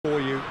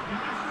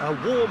A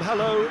warm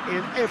hello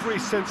in every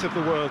sense of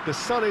the word. The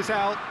sun is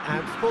out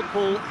and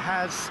football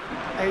has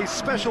a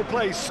special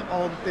place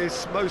on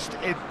this most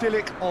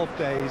idyllic of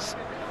days.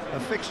 A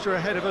fixture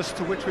ahead of us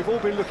to which we've all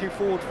been looking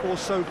forward for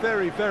so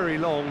very, very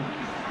long,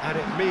 and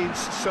it means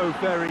so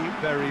very,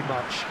 very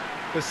much.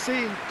 The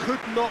scene could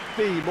not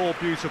be more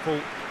beautiful.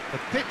 The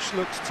pitch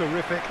looks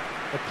terrific.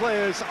 The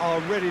players are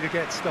ready to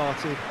get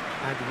started,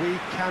 and we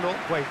cannot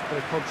wait for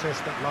the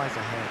contest that lies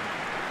ahead.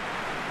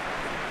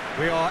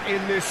 We are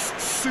in this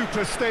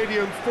super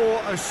stadium for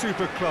a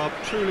super club,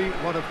 truly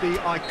one of the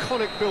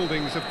iconic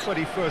buildings of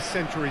 21st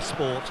century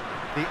sport,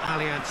 the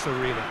Allianz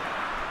Arena.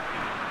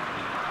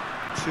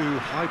 Two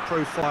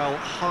high-profile,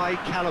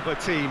 high-caliber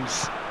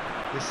teams.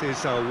 This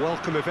is a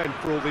welcome event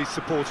for all these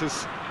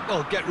supporters.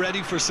 Well, get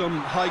ready for some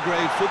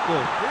high-grade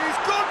football. He's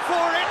gone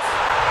for it!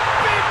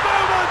 Big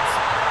moment!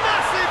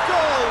 Massive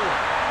goal!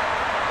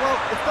 Well,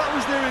 if that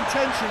was their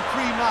intention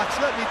pre-match,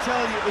 let me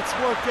tell you, it's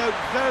worked out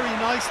very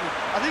nicely.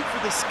 I think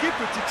for the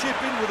skipper to chip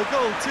in with a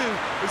goal too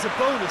is a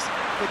bonus,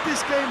 but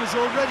this game has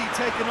already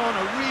taken on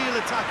a real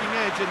attacking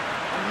edge, and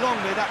long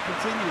may that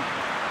continue.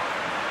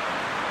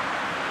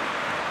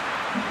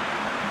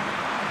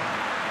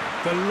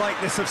 The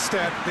lightness of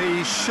step,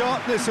 the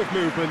sharpness of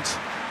movement,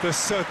 the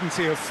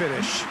certainty of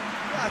finish.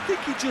 I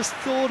think he just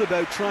thought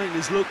about trying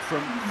his luck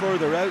from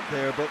further out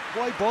there, but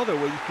why bother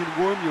when you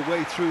can worm your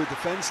way through a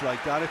defence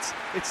like that?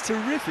 It's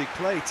terrific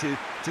play to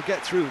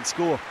get through and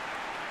score.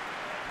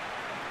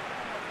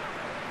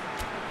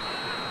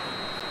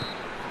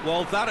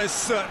 Well, that has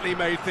certainly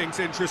made things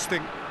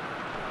interesting.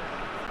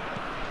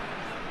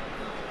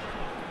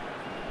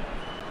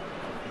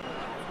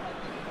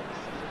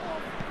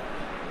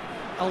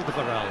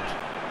 Alderweireld.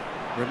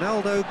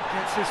 Ronaldo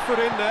gets his foot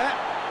in there,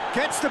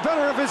 gets the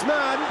better of his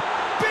man.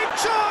 Big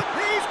shot!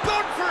 He's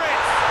gone for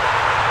it!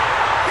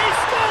 He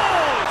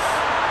scores!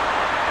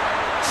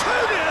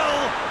 2-0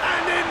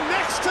 and in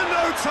next to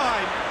no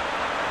time.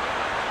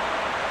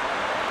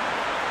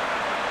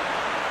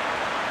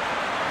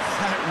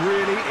 That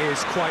really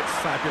is quite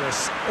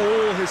fabulous.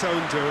 All his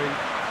own doing.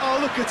 Oh,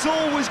 look, it's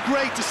always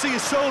great to see a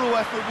solo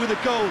effort with a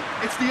goal.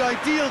 It's the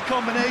ideal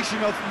combination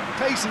of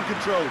pace and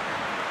control.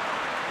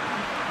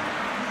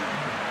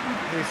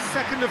 His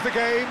second of the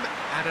game,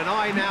 and an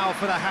eye now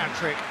for the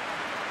hat-trick.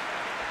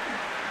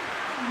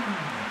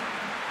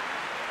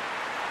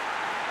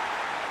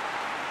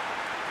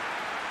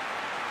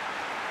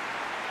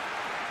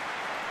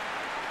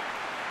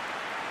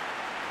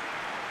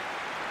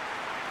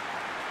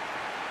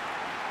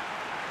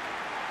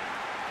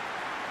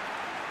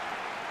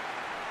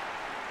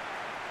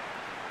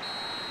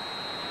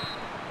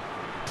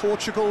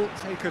 Portugal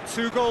take a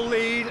 2-goal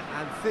lead,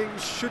 and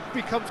things should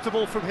be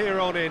comfortable from here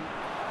on in.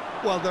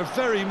 Well, they're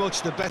very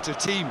much the better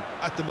team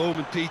at the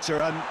moment, Peter,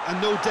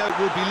 and no doubt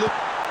will be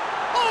looking...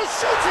 Oh,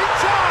 shooting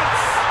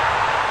chance!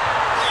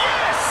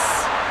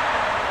 Yes!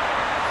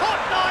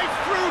 Hot knife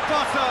through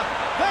butter.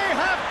 They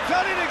have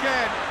done it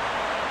again.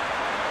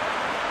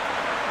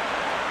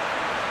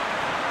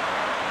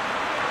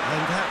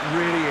 And that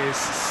really is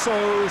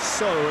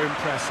so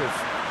impressive.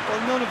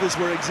 Well, none of us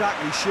were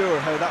exactly sure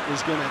how that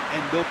was going to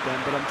end up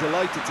then, but I'm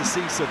delighted to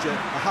see such a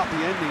happy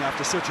ending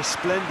after such a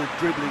splendid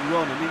dribbling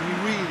run. I mean, he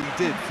really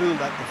did fool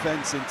that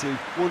defence into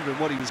wondering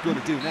what he was going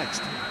to do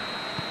next.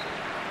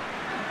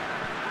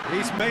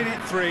 He's made it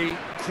 3.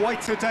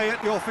 Quite a day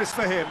at the office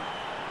for him.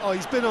 Oh,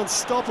 he's been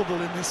unstoppable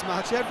in this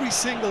match. Every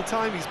single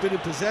time he's been in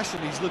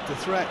possession, he's looked a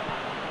threat.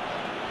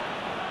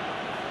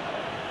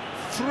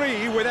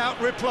 3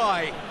 without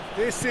reply.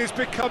 This is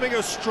becoming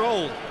a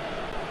stroll.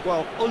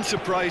 Well,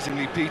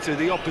 unsurprisingly, Peter,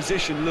 the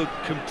opposition look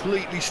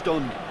completely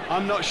stunned.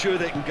 I'm not sure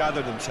they can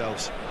gather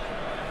themselves.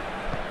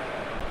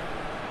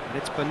 And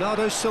it's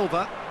Bernardo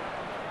Silva.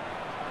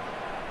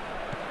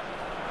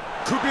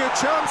 Could be a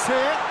chance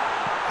here.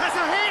 Has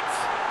a hit!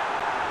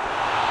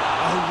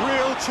 A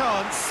real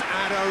chance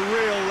and a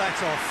real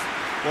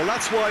let-off. Well,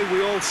 that's why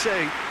we all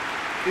say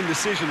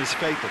indecision is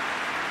fatal.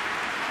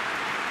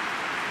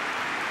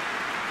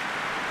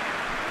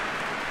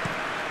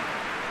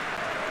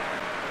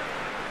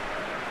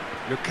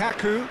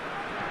 Lukaku.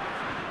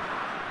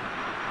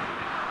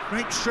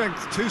 Great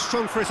strength, too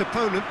strong for his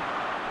opponent.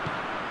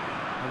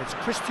 And it's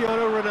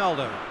Cristiano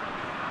Ronaldo.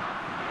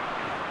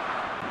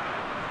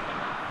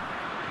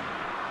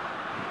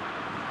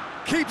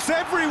 Keeps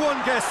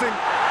everyone guessing.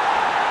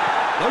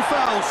 No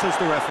foul, says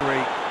the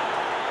referee.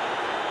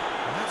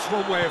 And that's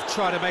one way of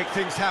trying to make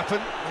things happen.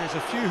 There's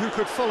a few who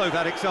could follow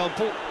that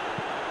example.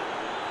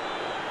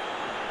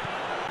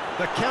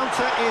 The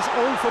counter is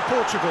on for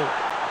Portugal.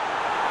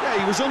 Yeah,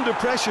 he was under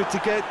pressure to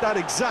get that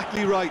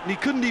exactly right, and he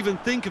couldn't even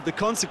think of the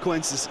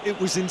consequences. It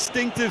was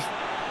instinctive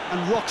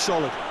and rock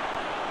solid.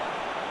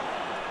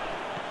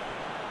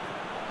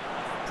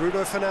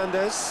 Bruno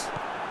Fernandes.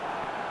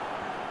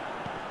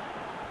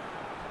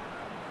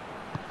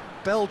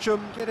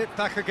 Belgium get it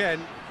back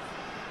again.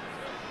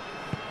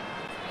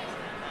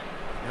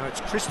 Now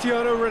it's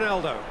Cristiano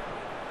Ronaldo.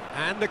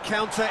 And the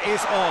counter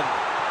is on.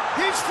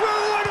 He's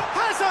through and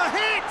has a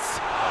hit!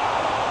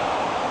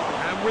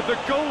 And And with the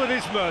goal at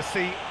his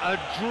mercy, a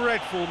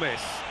dreadful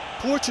miss.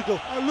 Portugal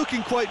are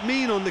looking quite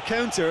mean on the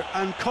counter,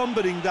 and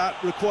combating that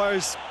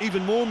requires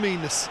even more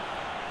meanness.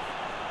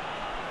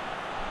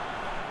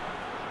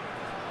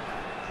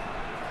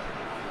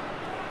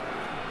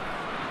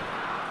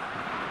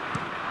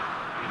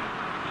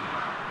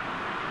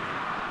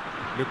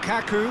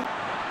 Lukaku.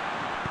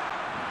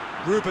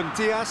 Ruben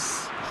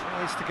Dias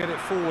tries to get it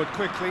forward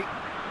quickly.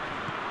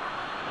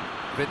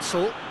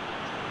 Witsel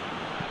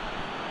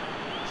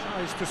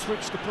tries to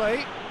switch the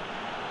play.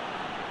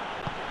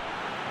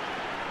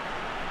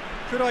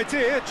 Good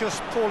idea,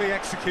 just poorly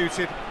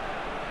executed.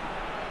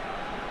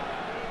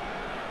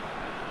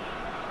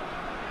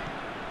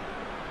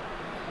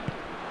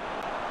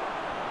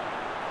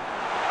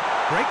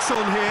 Breaks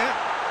on here.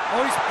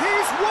 Oh,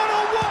 he's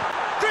one-on-one!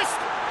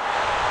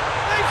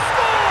 They've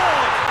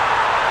scored!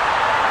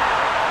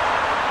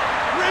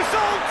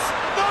 Result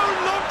no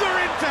longer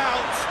in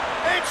doubt.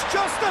 It's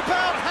just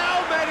about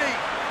how many.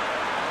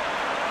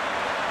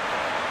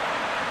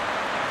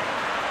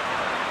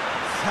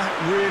 That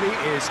really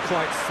is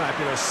quite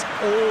fabulous.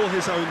 All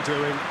his own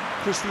doing.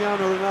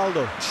 Cristiano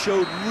Ronaldo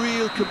showed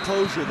real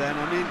composure then.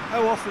 I mean,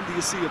 how often do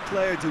you see a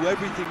player do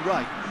everything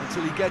right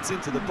until he gets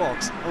into the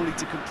box, only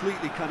to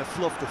completely kind of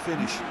fluff the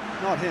finish?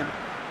 Not him.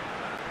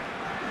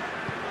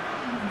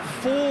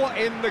 4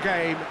 in the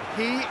game.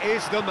 He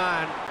is the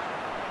man.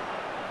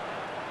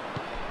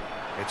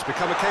 It's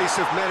become a case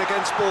of men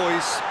against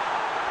boys.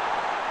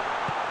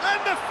 And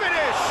the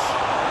finish!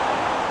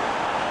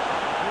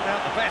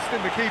 Without the best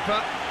in the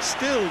keeper.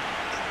 Still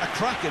a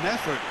cracking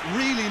effort.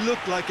 Really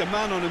looked like a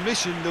man on a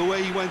mission the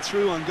way he went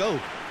through on goal.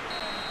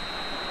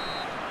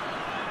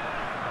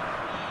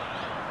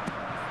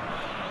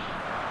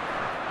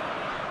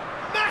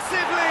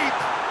 Massive leap!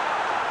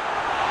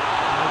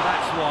 And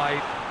that's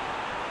wide.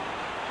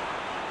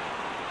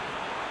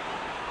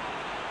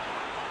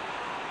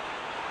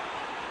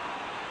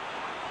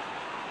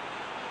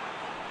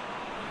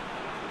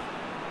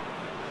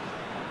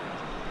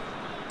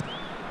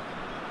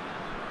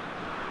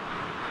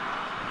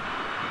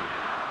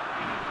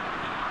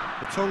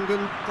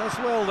 Tongan does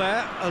well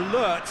there,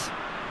 alert.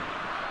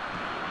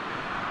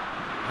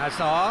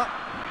 Hazard.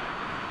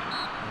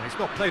 No, he's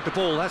not played the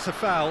ball, that's a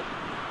foul.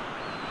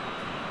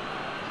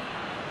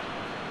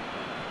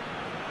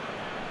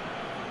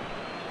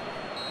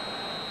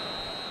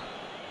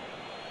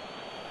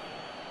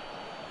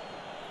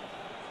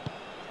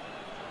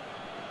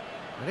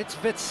 And it's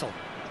Witsel.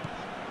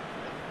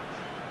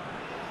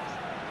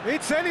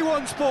 It's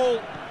anyone's ball.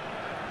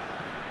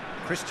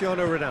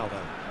 Cristiano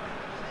Ronaldo.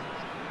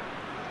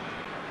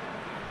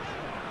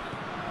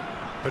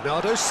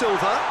 Bernardo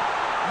Silva,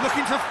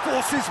 looking to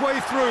force his way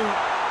through.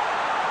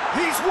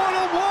 He's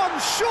one-on-one,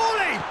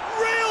 surely!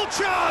 Real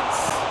chance!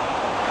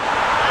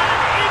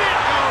 And in it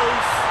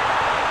goes!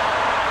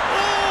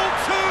 All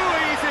too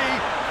easy!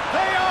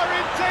 They are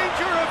in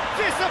danger of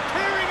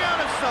disappearing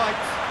out of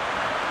sight!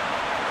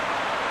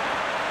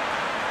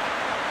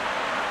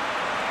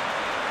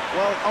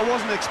 Well, I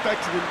wasn't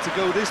expecting them to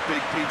go this big,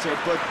 Peter,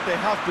 but they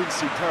have been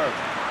superb.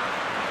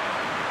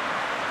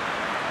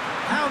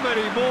 How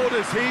many more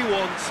does he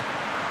want?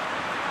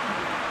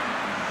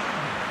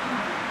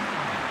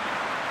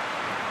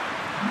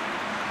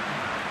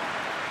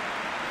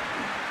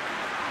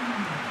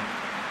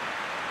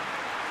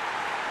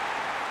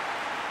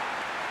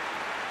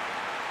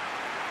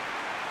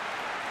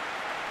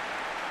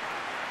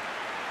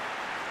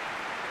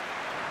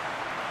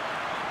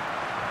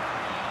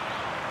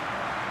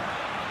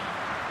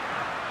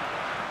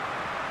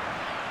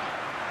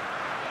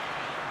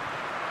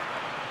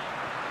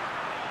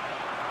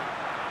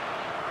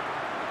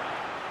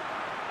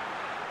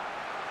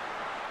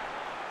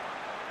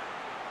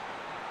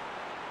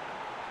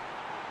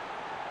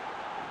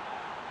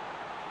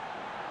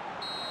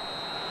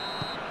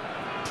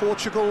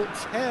 Portugal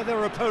tear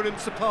their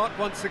opponents apart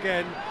once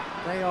again.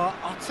 They are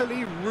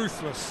utterly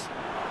ruthless.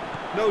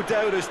 No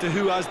doubt as to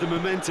who has the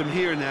momentum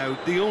here now.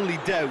 The only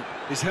doubt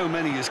is how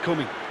many is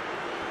coming.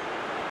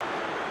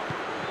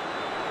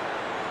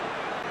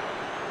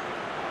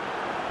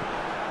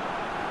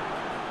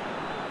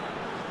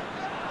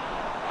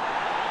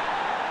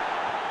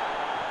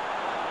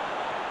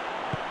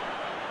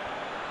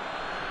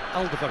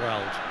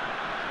 Alderweireld.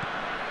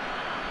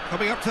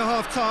 Coming up to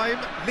half-time,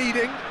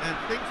 leading, and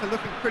things are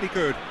looking pretty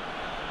good.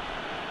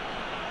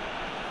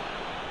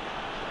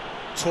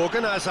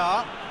 Torgan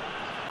Hazard.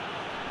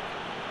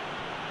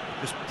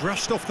 Just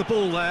brushed off the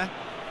ball there.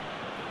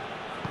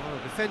 Well,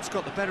 the defence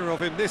got the better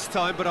of him this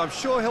time, but I'm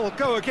sure he'll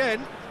go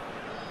again.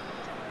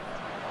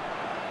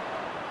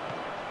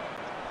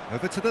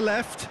 Over to the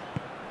left.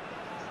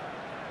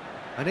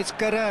 And it's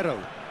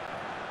Guerrero.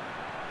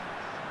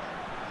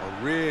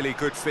 A really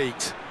good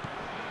feat.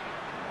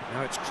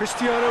 Now it's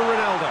Cristiano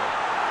Ronaldo.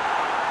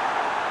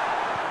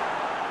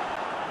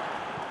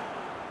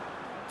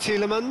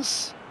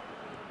 Tielemans.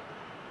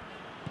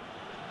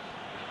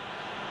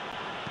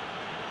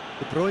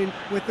 De Bruyne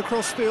with the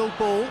crossfield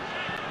ball.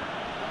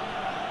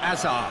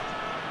 Hazard.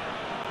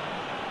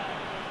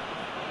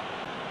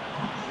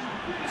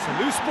 It's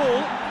a loose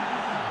ball.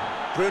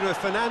 Bruno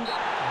Fernandes.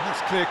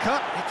 That's clear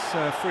cut. It's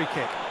a free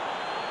kick.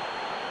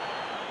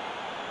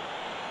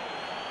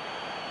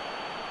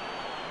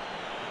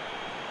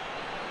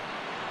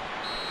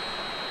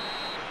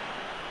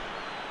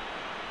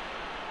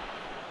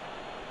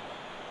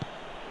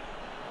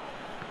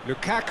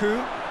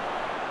 Lukaku.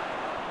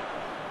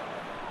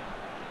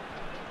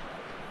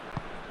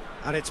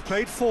 And it's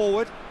played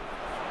forward.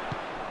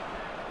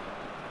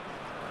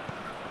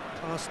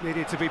 Pass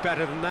needed to be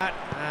better than that,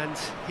 and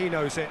he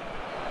knows it.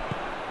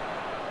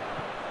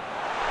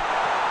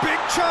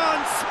 Big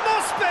chance!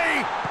 Must be!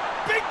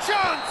 Big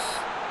chance!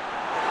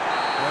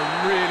 A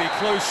really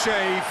close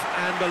shave,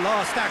 and the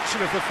last action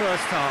of the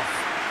first half.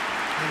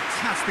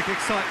 Fantastic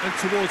excitement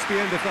towards the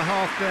end of the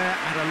half there,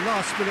 and a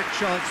last-minute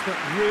chance that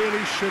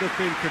really should have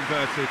been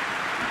converted.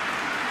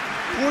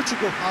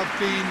 Portugal have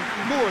been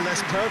more or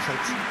less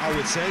perfect, I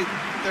would say.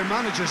 Their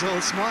manager's all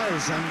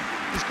smiles, and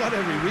he's got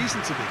every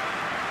reason to be.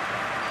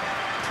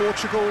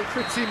 Portugal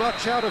pretty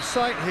much out of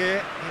sight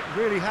here. It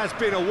really has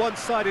been a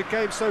one-sided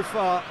game so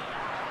far.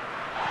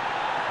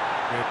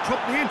 We're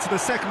promptly into the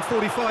second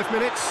 45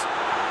 minutes.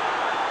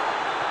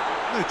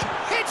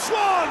 Hits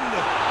one!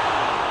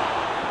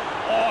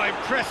 Oh,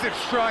 impressive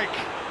strike.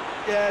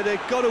 Yeah, they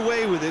got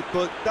away with it,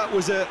 but that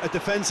was a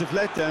defensive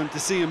letdown to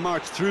see him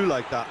march through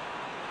like that.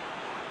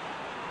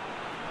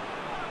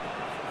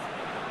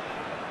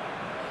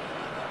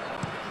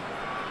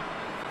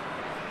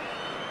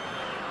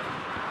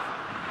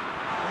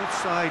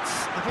 Both sides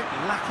a bit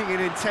lacking in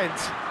intent.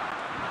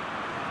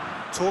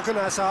 Torgan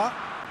Hazard.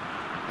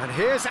 And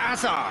here's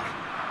Hazard.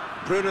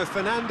 Bruno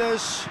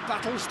Fernandes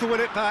battles to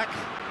win it back.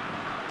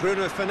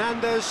 Bruno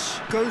Fernandes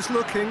goes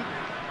looking.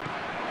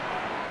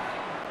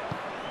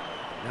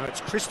 Now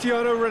it's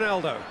Cristiano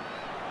Ronaldo.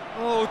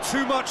 Oh,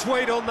 too much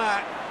weight on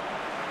that.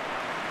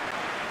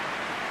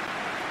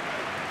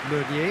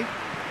 Meunier.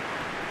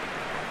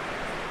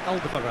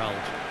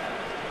 Alderweireld.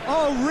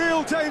 Oh,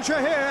 real danger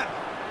here.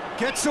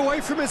 Gets away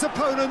from his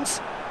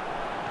opponents.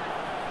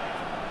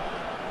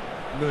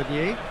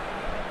 Meunier.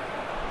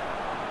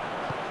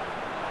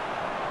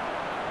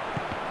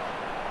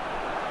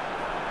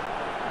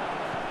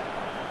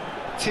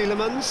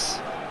 Tielemans.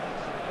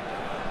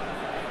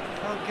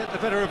 Can't get the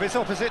better of his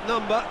opposite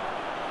number.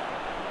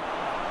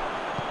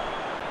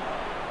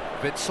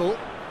 Witsel.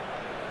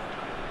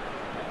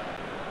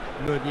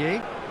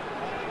 Meunier.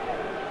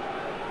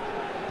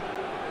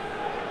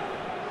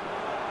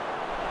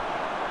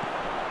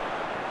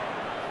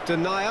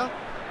 Denier.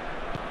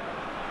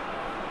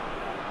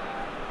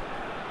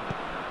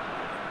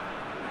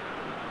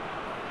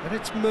 And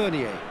it's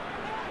Meunier.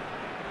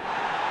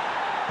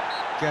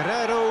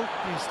 Guerrero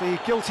is the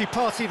guilty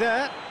party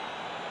there.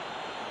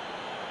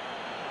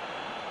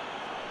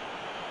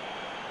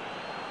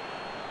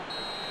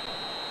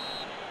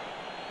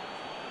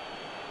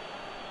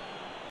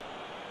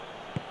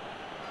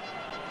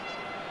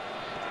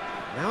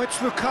 Now it's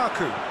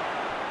Lukaku.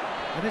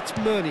 And it's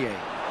Meunier.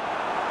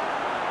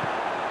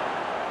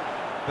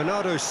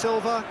 Bernardo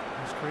Silva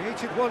has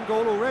created one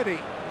goal already.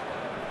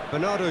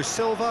 Bernardo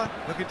Silva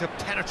looking to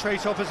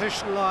penetrate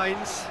opposition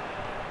lines.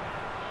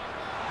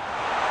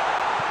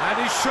 And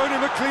he's shown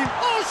him a clean...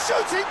 Oh,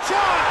 shooting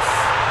chance!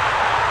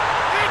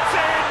 It's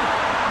in!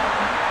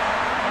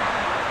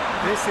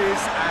 This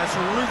is as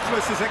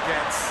ruthless as it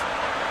gets.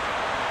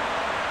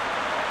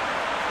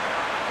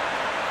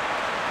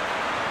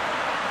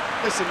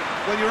 Listen,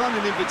 when you're on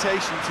an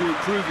invitation to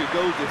improve your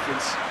goal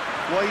difference,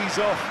 why ease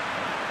off?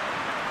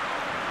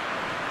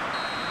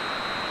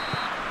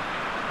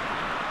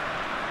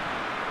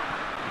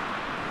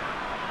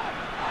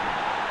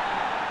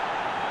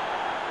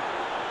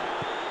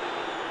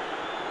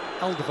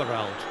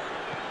 Alderweireld.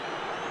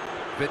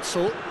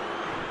 Witsel.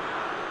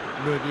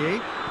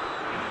 Meunier.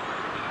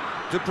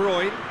 De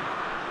Bruyne.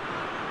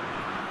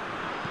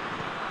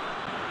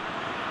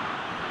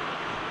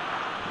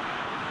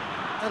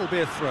 That'll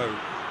be a throw.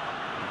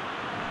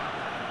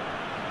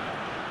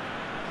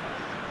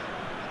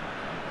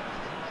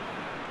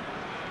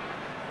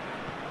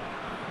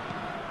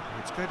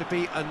 It's going to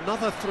be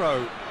another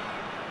throw.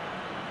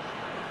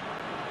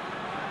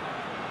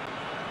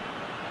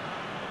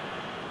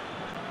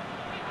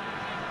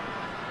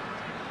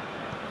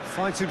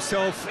 Finds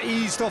himself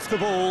eased off the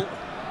ball.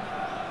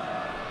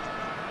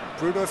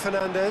 Bruno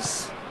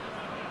Fernandes.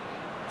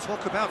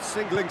 Talk about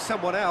singling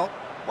someone out.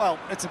 Well,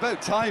 it's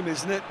about time,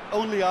 isn't it?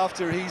 Only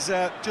after he's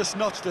just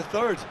notched a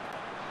third.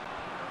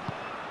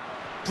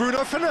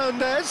 Bruno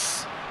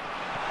Fernandes.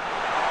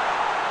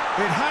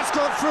 It has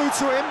got through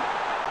to him.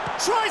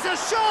 Tries a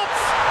shot!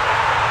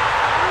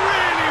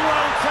 Really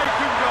well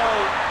taken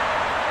goal.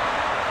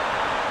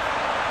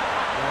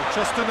 Well,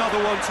 just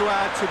another one to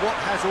add to what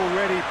has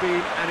already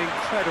been an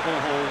incredible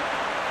haul.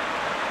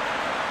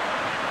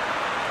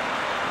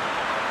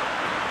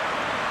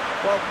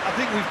 Well, I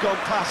think we've gone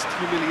past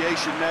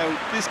humiliation now.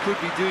 This could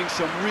be doing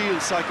some real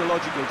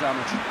psychological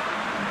damage.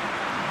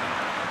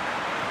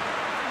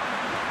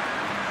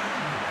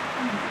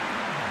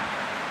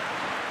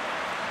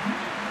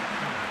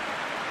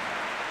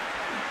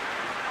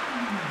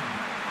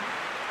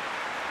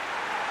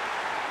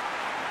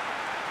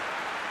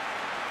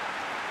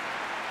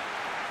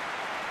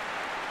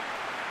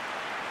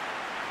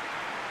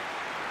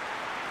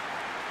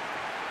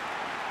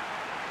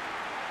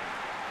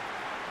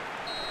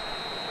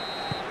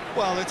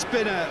 Well, it's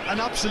been an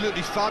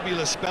absolutely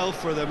fabulous spell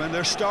for them, and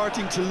they're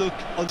starting to look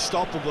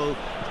unstoppable.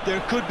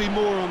 There could be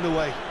more on the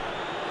way.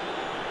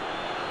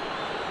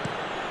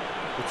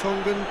 The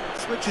Tongan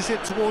switches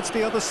it towards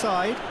the other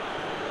side.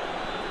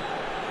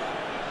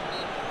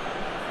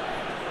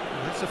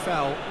 And that's a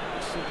foul.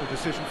 Simple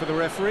decision for the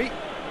referee.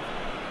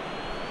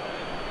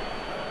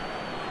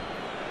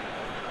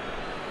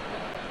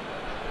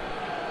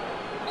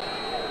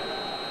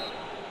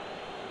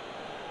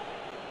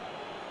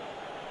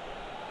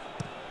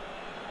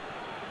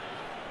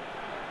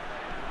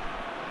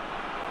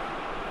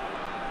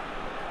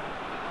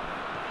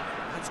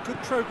 That's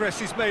good progress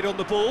he's made on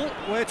the ball.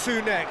 Where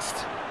to next?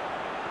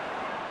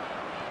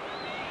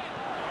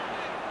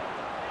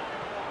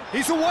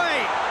 He's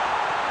away!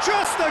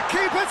 Just the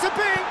keeper to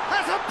beat!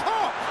 Has a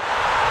pop!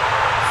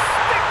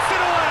 Sticks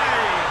it away!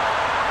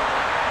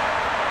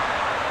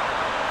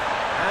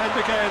 And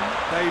again,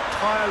 they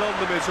pile on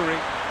the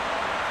misery.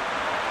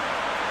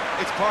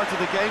 It's part of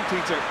the game,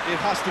 Peter. It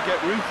has to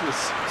get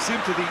ruthless.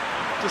 Sympathy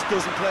just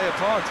doesn't play a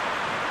part.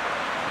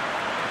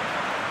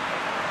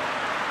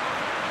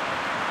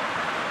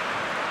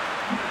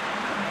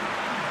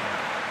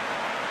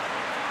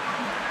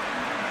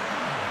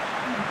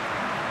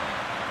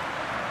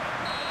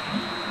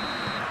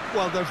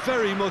 Well, they're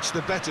very much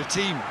the better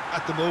team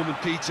at the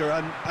moment, Peter,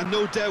 and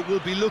no doubt will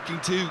be looking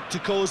to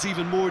cause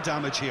even more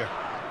damage here.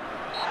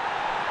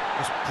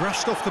 Just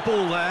brushed off the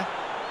ball there.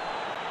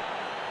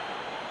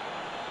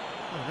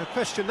 Oh, no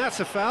question, that's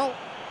a foul.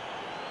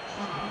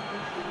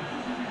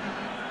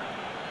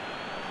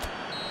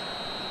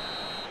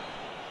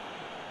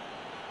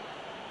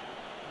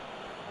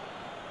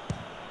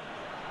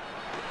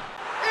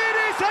 It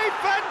is a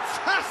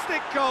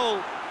fantastic goal!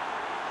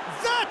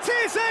 That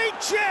is a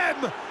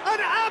gem! An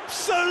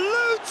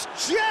absolute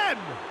gem!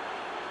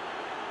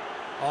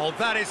 Oh,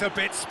 that is a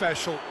bit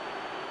special.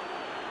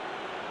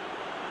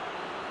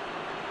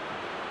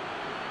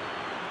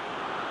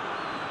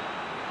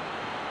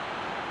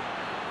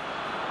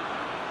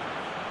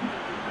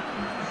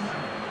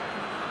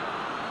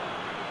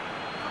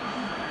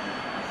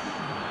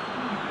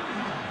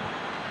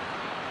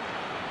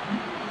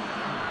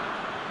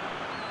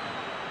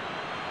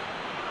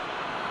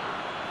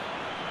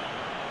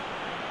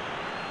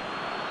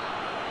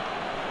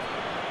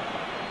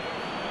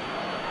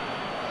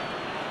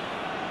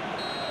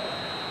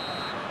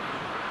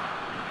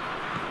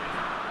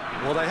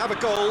 Well, they have a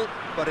goal,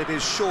 but it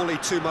is surely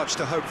too much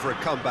to hope for a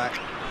comeback.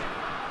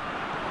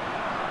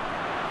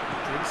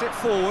 Brings it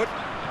forward,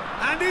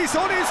 and he's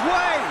on his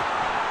way!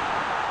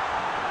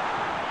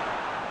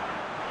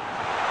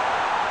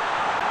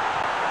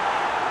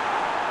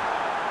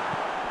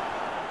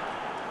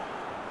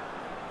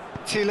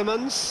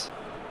 Tielemans.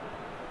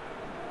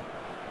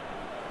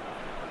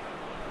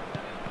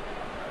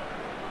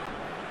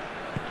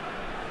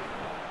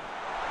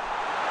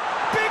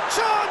 Big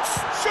chance!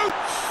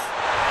 Shoots!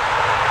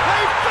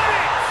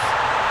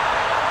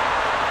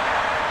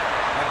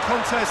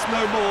 Contest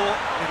no more.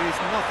 It is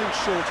nothing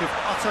short of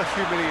utter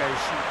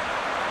humiliation.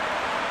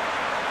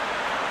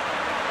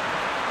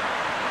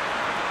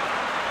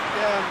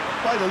 Yeah,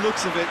 by the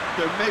looks of it,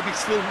 there may be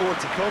still more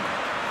to come.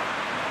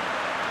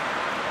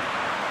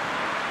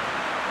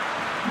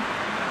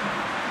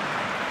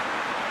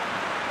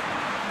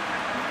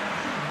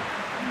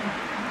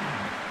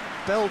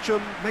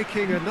 Belgium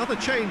making another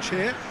change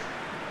here.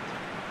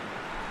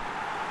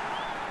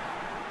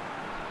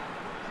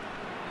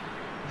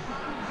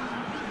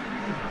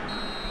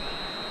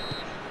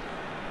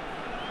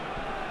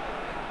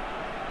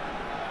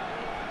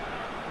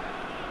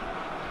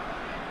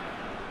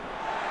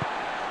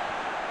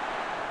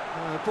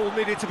 Ball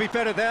needed to be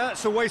better there,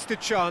 it's a wasted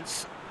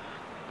chance.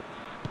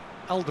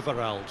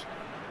 Alderweireld.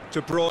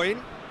 De Bruyne.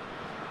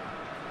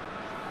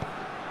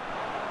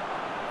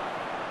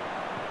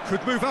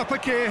 Could move up a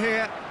gear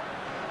here.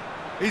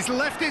 He's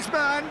left his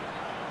man.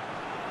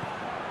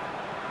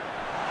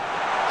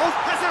 Oh,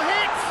 has a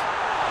hit!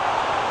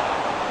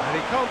 And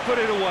he can't put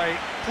it away.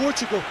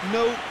 Portugal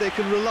know they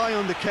can rely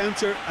on the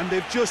counter, and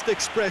they've just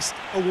expressed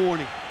a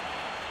warning.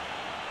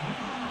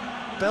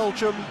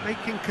 Belgium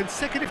making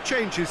consecutive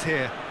changes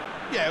here.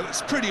 Yeah,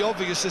 it's pretty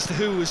obvious as to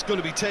who was going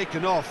to be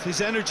taken off. His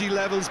energy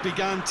levels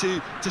began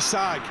to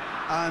sag,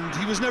 and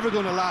he was never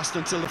going to last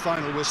until the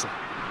final whistle.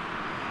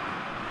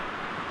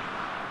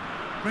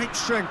 Great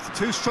strength,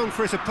 too strong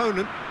for his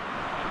opponent.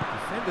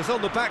 Defenders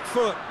on the back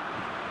foot.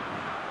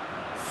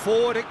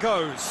 Forward it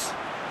goes.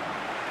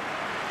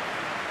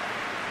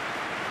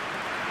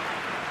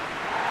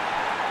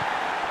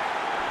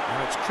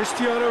 Now it's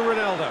Cristiano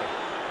Ronaldo.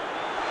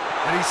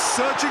 And he's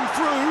surging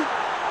through.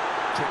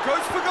 It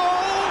goes for goal!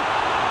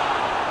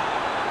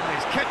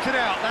 He's kept it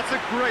out, that's a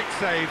great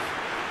save.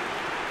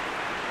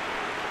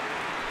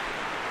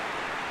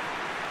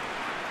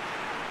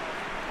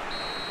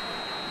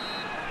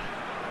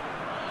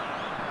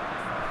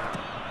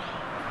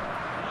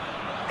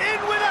 In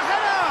with a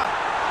header!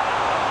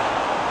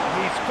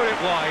 He's put it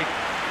wide.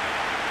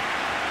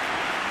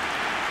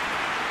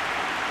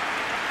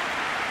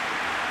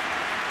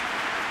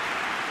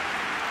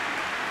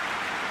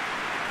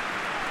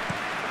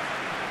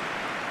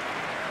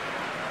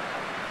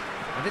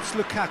 And it's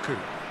Lukaku.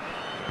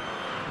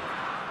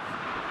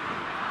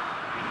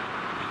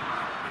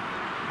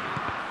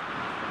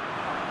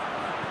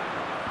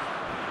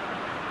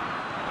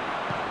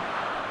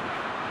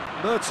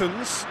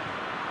 Mertens.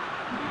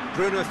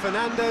 Bruno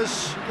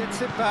Fernandes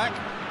gets it back.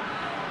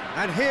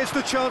 And here's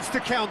the chance to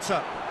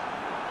counter.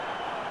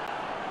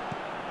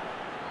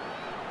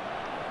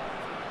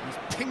 He's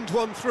pinged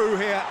one through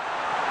here.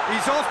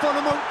 He's off on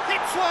a move.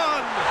 Hits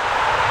one!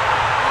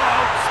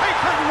 Oh,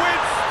 taken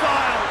with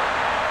style!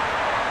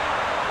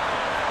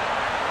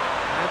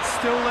 And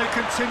still they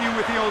continue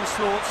with the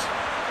onslaught.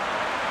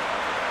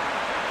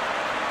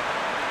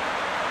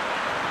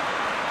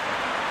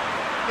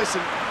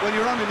 Listen, when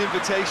you're on an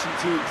invitation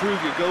to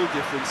improve your goal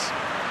difference,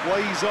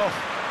 why he's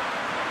off?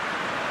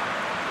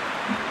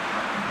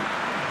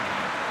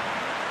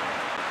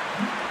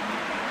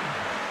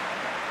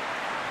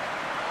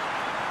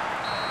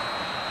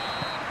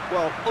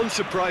 Well,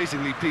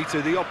 unsurprisingly,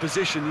 Peter, the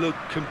opposition look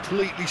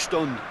completely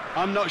stunned.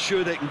 I'm not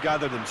sure they can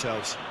gather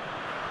themselves.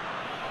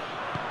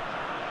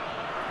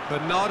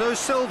 Bernardo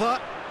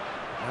Silva.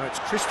 Now it's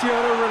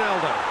Cristiano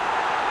Ronaldo.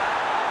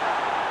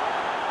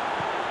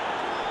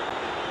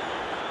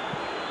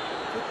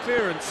 Good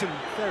clearance and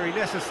very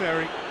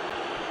necessary.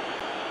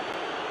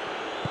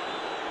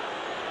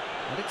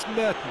 And it's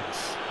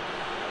Mertens.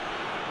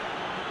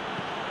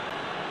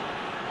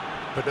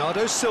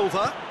 Bernardo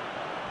Silva.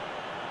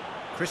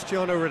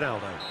 Cristiano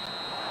Ronaldo.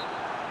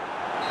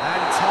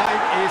 And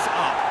time is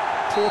up.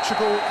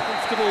 Portugal,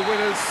 comfortable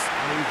winners.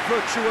 A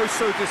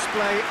virtuoso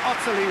display,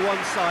 utterly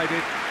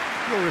one-sided.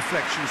 Your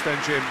reflections then,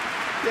 Jim?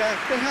 Yeah,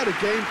 they had a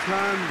game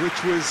plan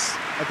which was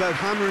about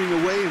hammering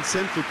away in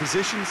central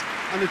positions,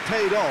 and it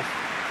paid off.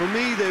 For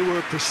me, they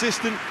were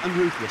persistent and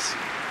ruthless.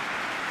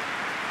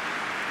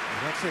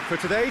 And that's it for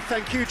today.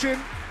 Thank you, Jim,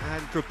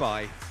 and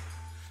goodbye.